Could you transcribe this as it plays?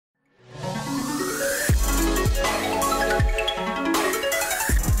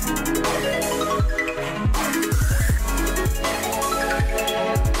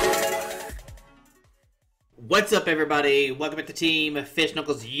What's up, everybody? Welcome back to Team Fish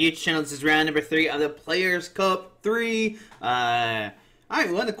Knuckles YouTube channel. This is round number 3 of the Players Cup 3. Alright,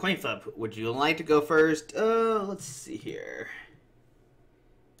 we won the coin flip. Would you like to go first? Let's see here.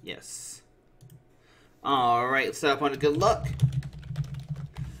 Yes. Alright, let's set up on a good luck.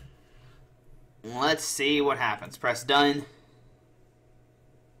 Let's see what happens. Press done.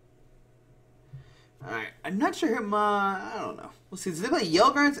 Alright, I'm not sure who I don't know. We'll see. Does they play Yell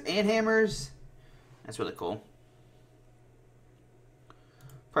Guards and Hammers? That's really cool.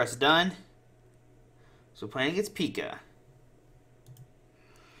 Press done. So playing against Pika.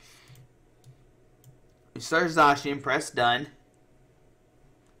 We start Zacian, press done.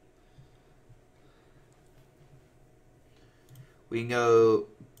 We can go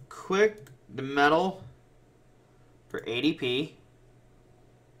quick the metal for ADP.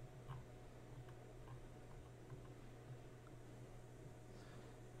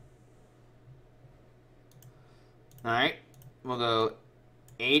 Alright, we'll go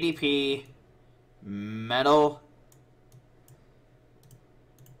ADP, metal,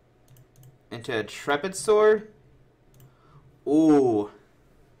 into a Trepid Sword. Ooh.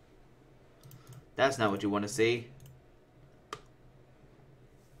 That's not what you want to see.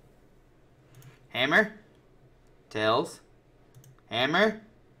 Hammer, tails, hammer,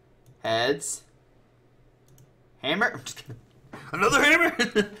 heads, hammer. I'm just kidding. Another hammer?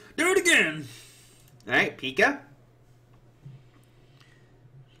 Do it again. Alright, Pika.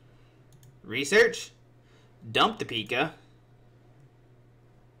 Research. Dump the Pika.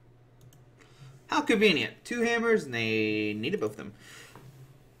 How convenient. 2 hammers and they needed both of them.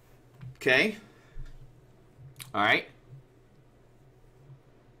 Okay. Alright.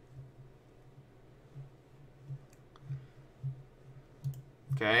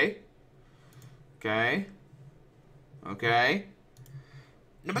 Okay. Okay. Okay.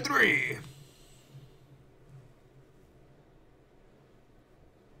 Number 3.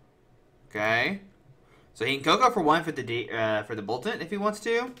 Okay, so he can Coco for 1 for the Bolton if he wants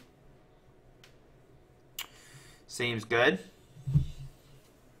to. Seems good.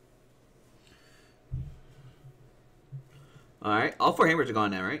 All right, all 4 hammers are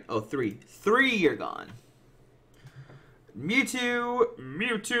gone now, right? Oh, 3. 3 are gone. Mewtwo,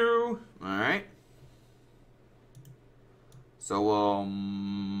 Mewtwo. All right. So we'll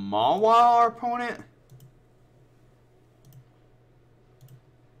Maul our opponent.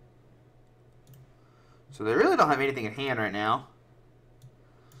 So they really don't have anything in hand right now.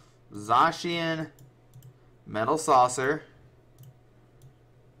 Zacian, Metal Saucer,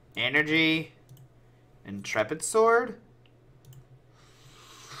 Energy, Intrepid Sword.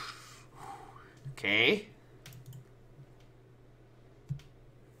 Okay.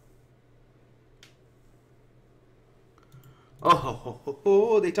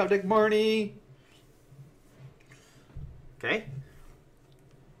 Oh, they top deck Marnie. Okay.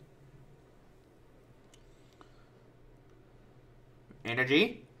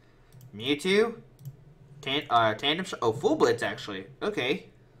 Energy, Mewtwo, Tandem Shot. Oh, Full Blitz actually. Okay.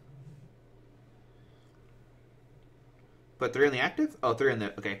 Put 3 in the active? Oh, 3 in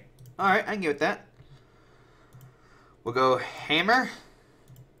the. Okay. Alright, I can get with that. We'll go Hammer.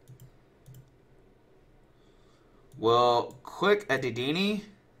 We'll quick a Dedenne.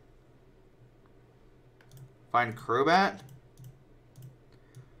 Find Crobat.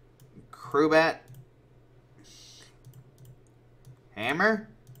 Crobat. Hammer.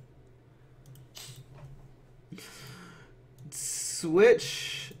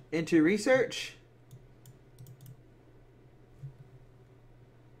 Switch into Research.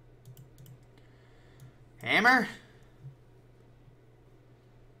 Hammer.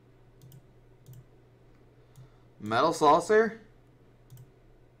 Metal Saucer.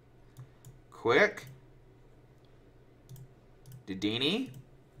 Quick. Dedenne.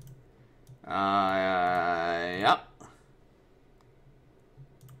 Yep.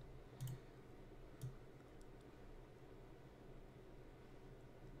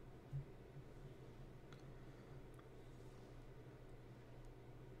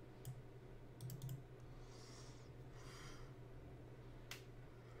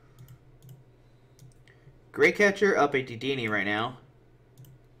 Great Catcher up a Dedenne right now.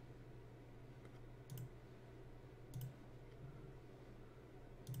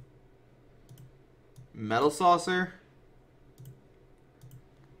 Metal Saucer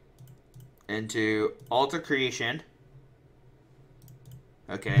into Alter Creation.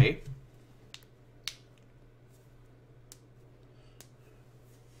 Okay.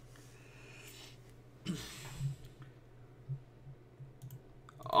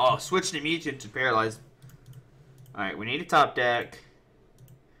 Oh, switch to Mutant to Paralyze. Alright, we need a top deck.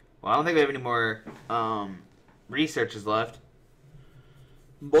 Well, I don't think we have any more Research is left.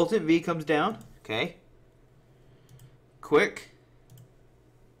 Bolton V comes down. Okay. Quick.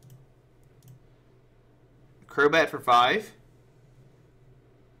 Crobat for 5.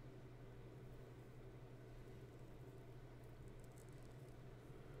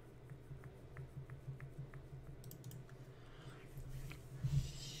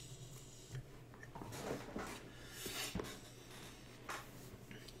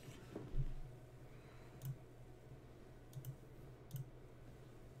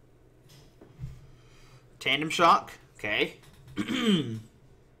 Tandem Shock. Okay.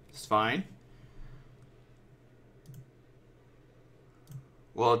 It's fine.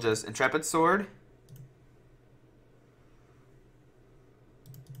 We'll just Intrepid Sword.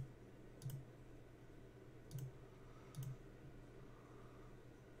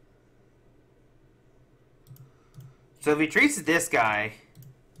 So if he treats this guy,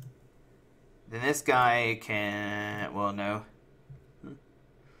 then this guy can... Well, no.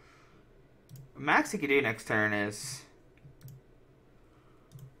 Max he could do next turn is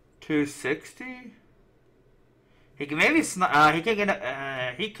 260. He can maybe he can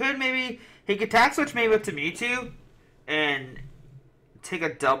get he could attack switch maybe up to Mewtwo and take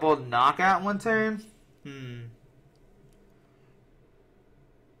a double knockout one turn.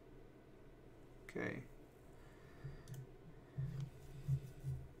 Okay.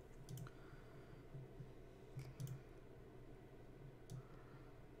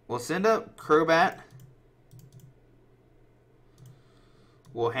 We'll send up Crobat.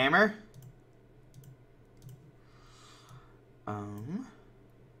 We'll hammer.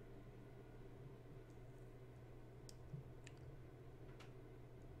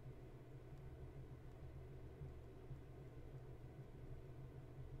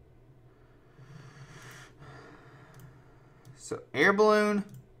 So Air Balloon,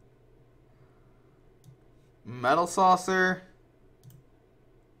 Metal Saucer,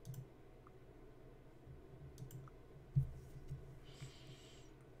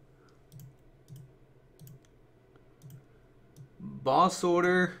 Boss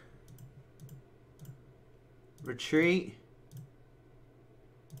Order, Retreat,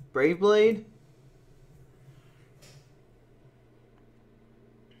 Brave Blade,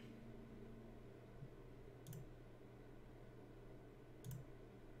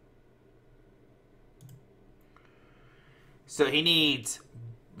 so he needs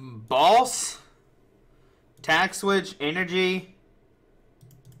Boss, Attack Switch, Energy.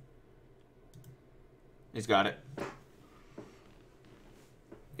 He's got it.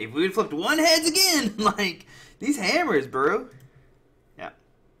 If we would flipped one heads again, like these hammers, bro. Yeah.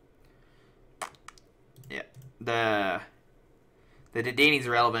 Yeah. The Dedeni's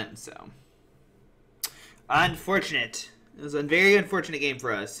relevant, so unfortunate. It was a very unfortunate game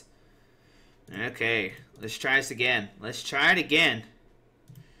for us. Okay, let's try this again. Let's try it again.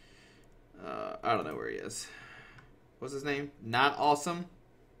 I don't know where he is. What's his name? Not Awesome.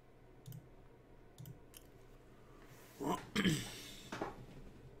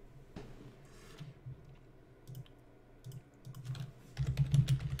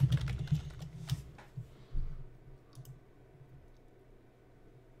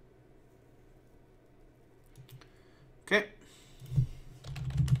 Okay.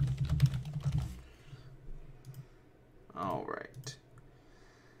 All right.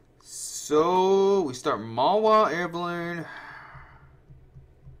 So we start Malwa, Air Balloon.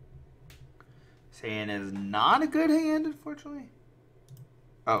 This hand is not a good hand, unfortunately.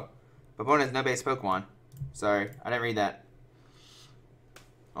 Oh, opponent has no base Pokemon. Sorry, I didn't read that.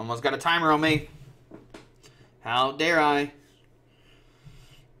 Almost got a timer on me. How dare I?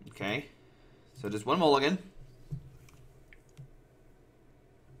 Okay, so just one mulligan.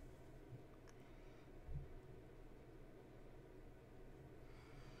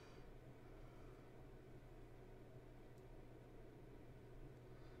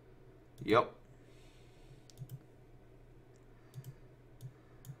 Yep.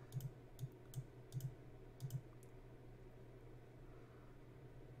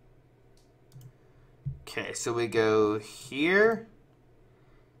 Okay, so we go here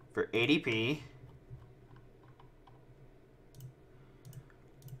for ADP.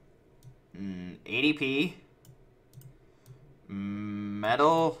 ADP.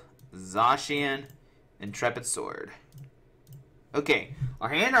 Metal, Zacian, Intrepid Sword. Okay, our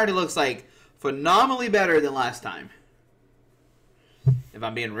hand already looks like phenomenally better than last time. If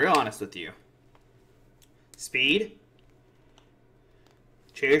I'm being real honest with you. Speed.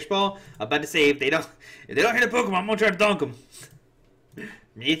 Cherish Ball. I'm about to say if they don't hit a Pokemon, I'm gonna try to dunk them.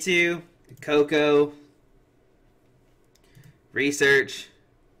 Mewtwo, Coco, Research,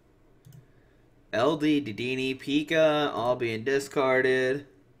 LD, Didini, Pika, all being discarded.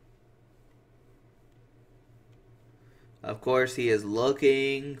 Of course, he is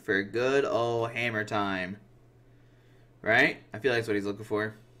looking for good old hammer time. Right? I feel like that's what he's looking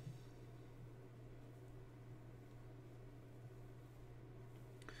for.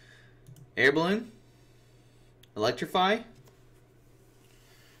 Air Balloon. Electrify.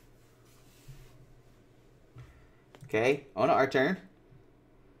 Okay. Oh no, our turn.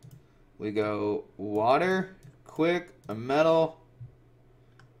 We go water, quick, a metal,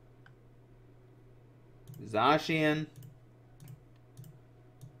 Zacian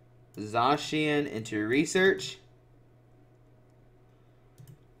into research.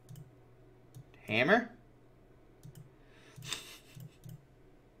 Hammer.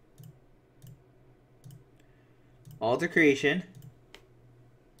 Alter creation.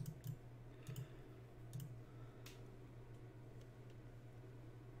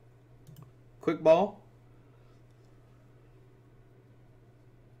 Quick ball.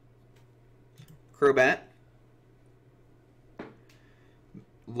 Crobat.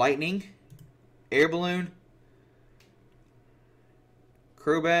 Lightning. Air balloon.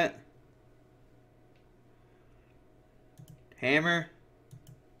 Crobat. Hammer.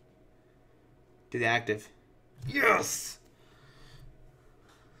 Do the active. Yes!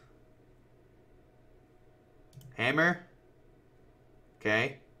 Hammer.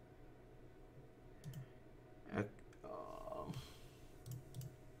 Okay.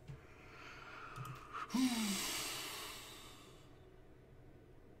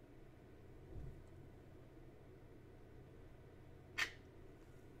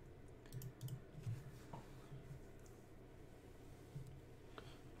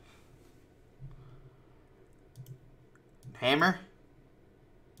 Hammer.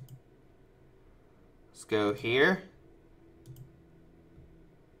 Let's go here.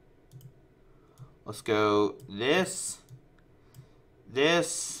 Let's go this.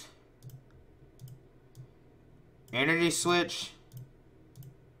 This. Energy switch.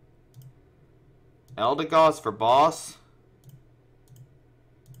 Eldegoss for boss.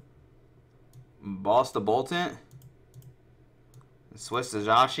 Boss the Boltant. Switch to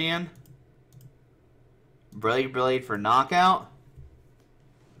Zacian. Blade for knockout.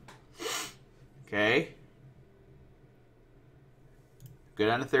 Okay. Go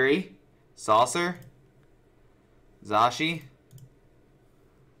down to 3. Saucer. Zashi.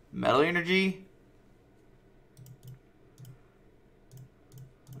 Metal Energy.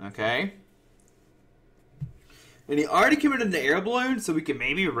 Okay. And he already committed an air balloon, so we can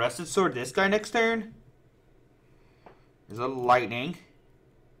maybe Rusted Sword this guy next turn. There's a lightning.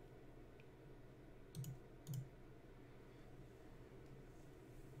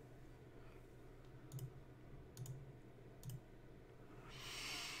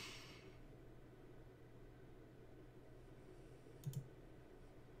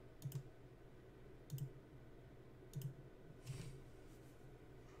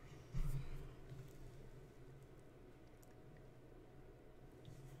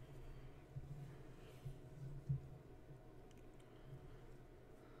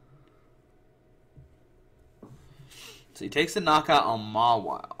 So he takes the knockout on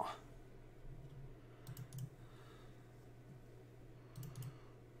Mawile.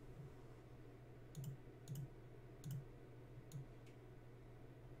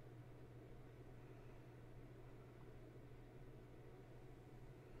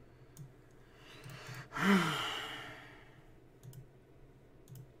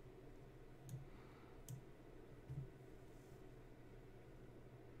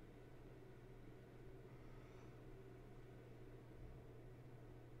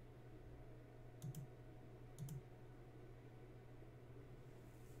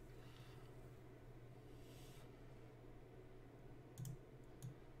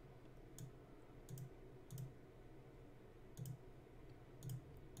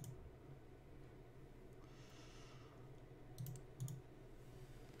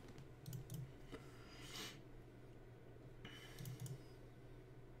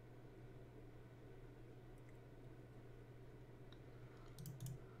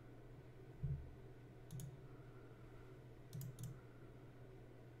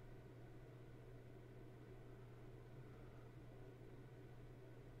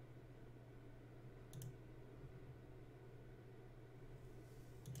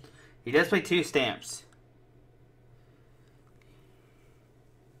 He does play 2 stamps.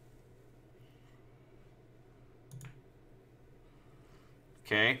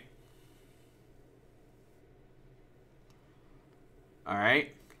 Okay.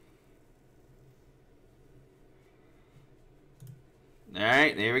 Alright.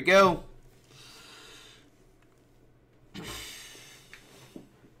 Alright, there we go.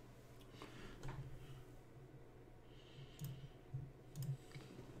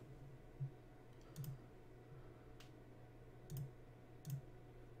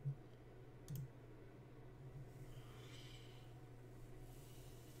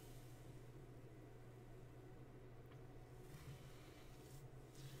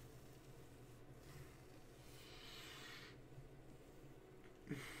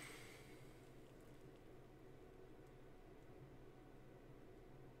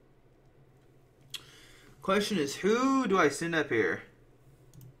 Question is, who do I send up here?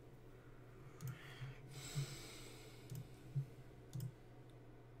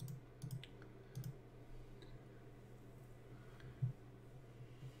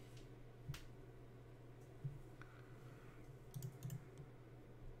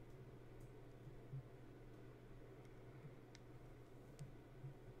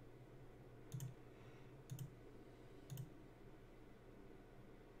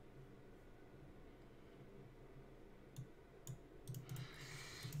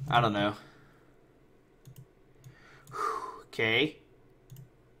 I don't know. Okay.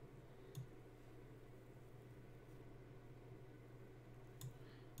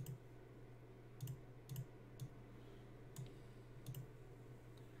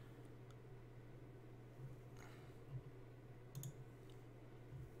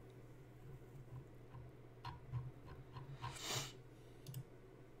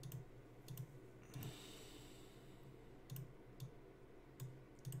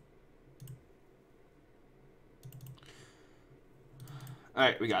 All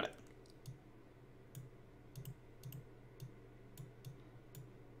right, we got it.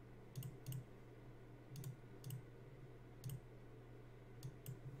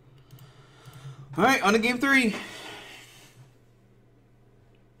 All right, on to game 3.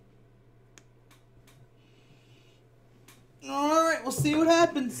 All right, we'll see what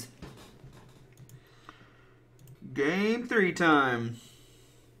happens. Game 3 time.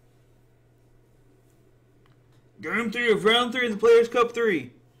 Game 3 of round 3 of the Players' Cup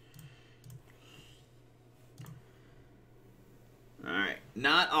 3. Alright,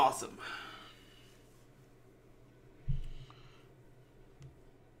 not awesome.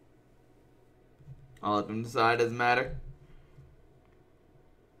 I'll let them decide, doesn't matter.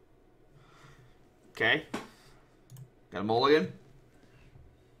 Okay. Got a mulligan.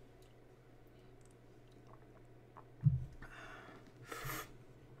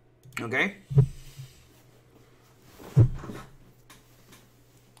 Okay.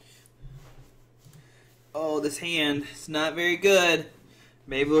 Oh, this hand is not very good.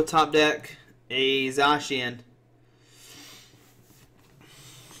 Maybe we'll top deck a Zacian.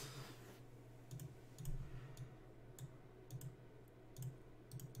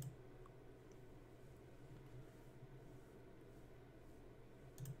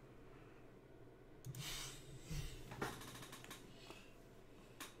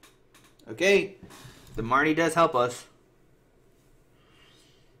 Okay, the Marnie does help us.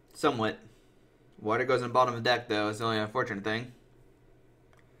 Somewhat. Water goes in the bottom of the deck, though. It's the only unfortunate thing.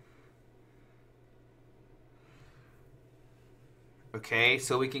 Okay,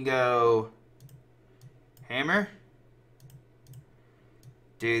 so we can go hammer.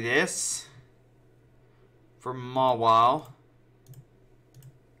 Do this for Mawile.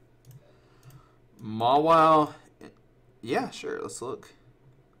 Mawile. Yeah, sure. Let's look.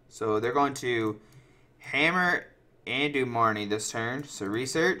 So they're going to hammer and do Marnie this turn. So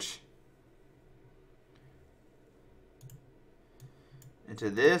research. Into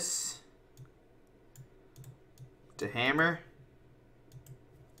this. To hammer.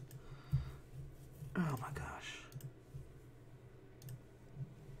 Oh my gosh.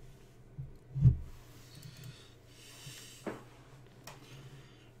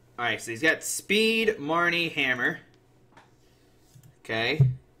 Alright, so he's got speed, Marnie, hammer. Okay.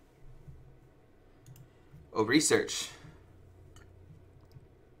 Oh, research.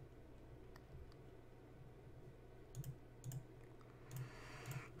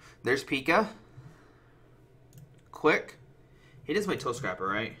 There's Pika. Quick. He does my toe scrapper,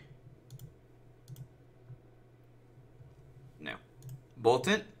 right? No.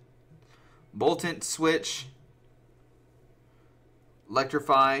 Boltant. Boltant, switch.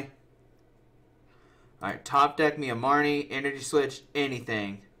 Electrify. Alright, top deck me a Marnie, energy switch,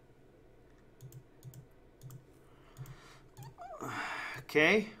 anything.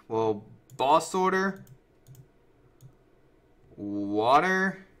 Okay, well, boss order.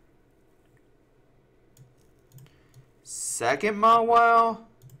 Water. Second Mawile.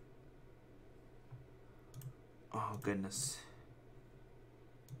 Oh, goodness.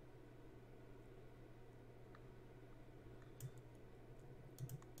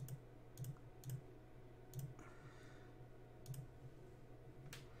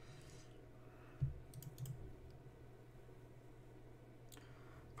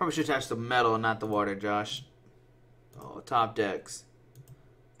 Probably should attach the metal and not the water, Josh. Oh, top decks.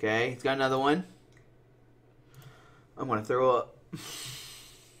 Okay, he's got another one. I'm going to throw up.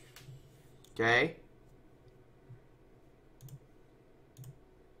 Okay.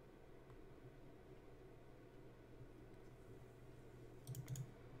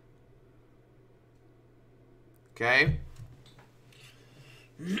 Okay.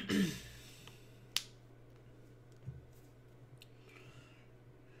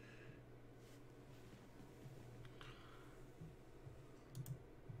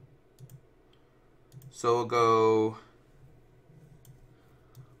 So we'll go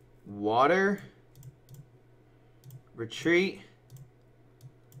water, retreat,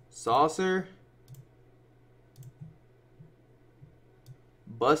 saucer,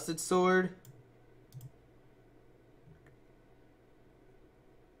 busted sword,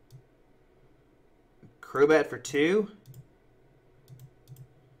 Crobat for 2,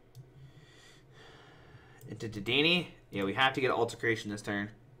 into Dedenne. Yeah, we have to get Alter Creation this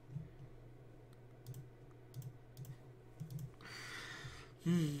turn.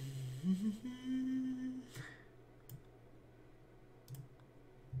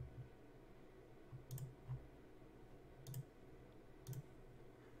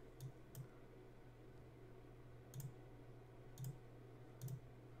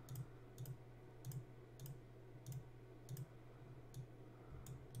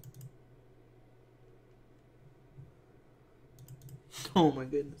 Oh my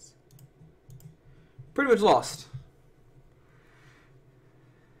goodness. Pretty much lost.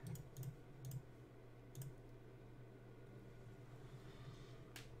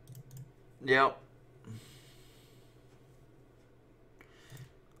 Yep.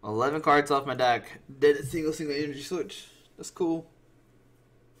 11 cards off my deck. Did a single energy switch. That's cool.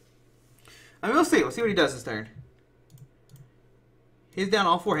 I mean, we'll see. We'll see what he does this turn. He's down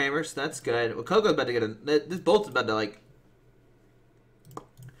all 4 hammers. That's good. Well, Coco's about to get a... This bolt's about to, like...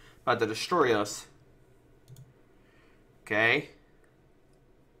 About to destroy us. Okay.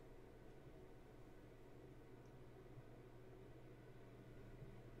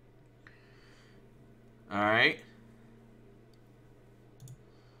 Alright.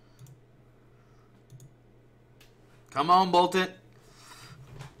 Come on, bolt it.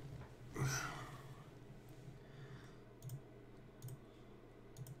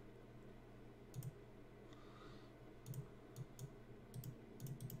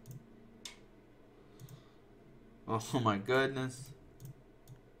 Oh my goodness.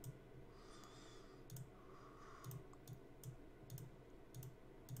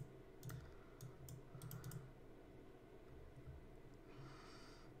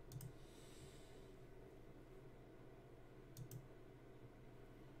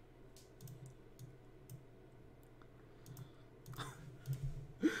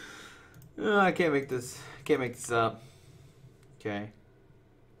 Oh, I can't make this. Can't make this up. Okay.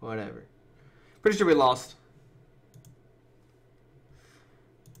 Whatever. Pretty sure we lost.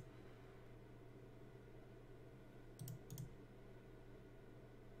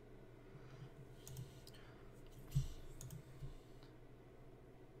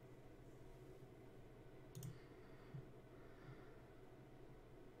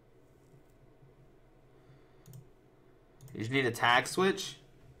 You just need a tag switch.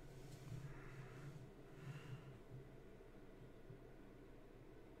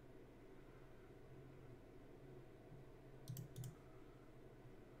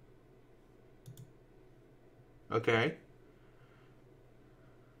 Okay.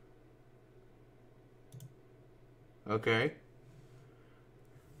 Okay.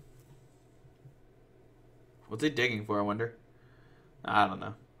 What's he digging for, I wonder? I don't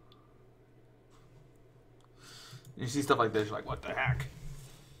know. You see stuff like this, you're like, what the heck?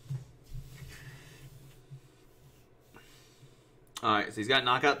 Alright, so he's got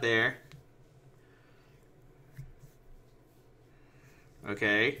knockout there.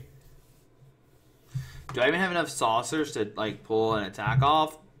 Okay. Do I even have enough saucers to, like, pull an attack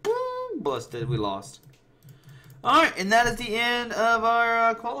off? Boom! Busted. We lost. Alright, and that is the end of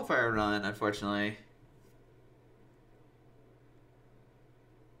our qualifier run, unfortunately.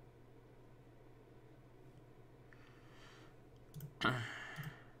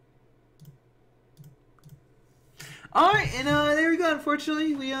 Alright, and there we go.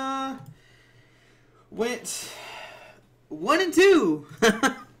 Unfortunately, we went 1 and 2.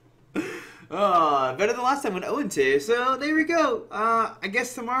 Better than last time, went 0 and 2. So there we go. I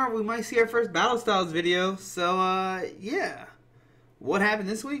guess tomorrow we might see our first Battle Styles video. So yeah. What happened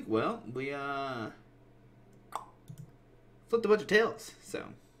this week? Well, we flipped a bunch of tails. So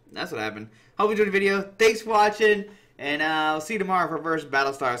that's what happened. Hope you enjoyed the video. Thanks for watching, and I'll see you tomorrow for our first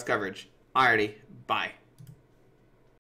Battle Stars coverage. Alrighty, bye.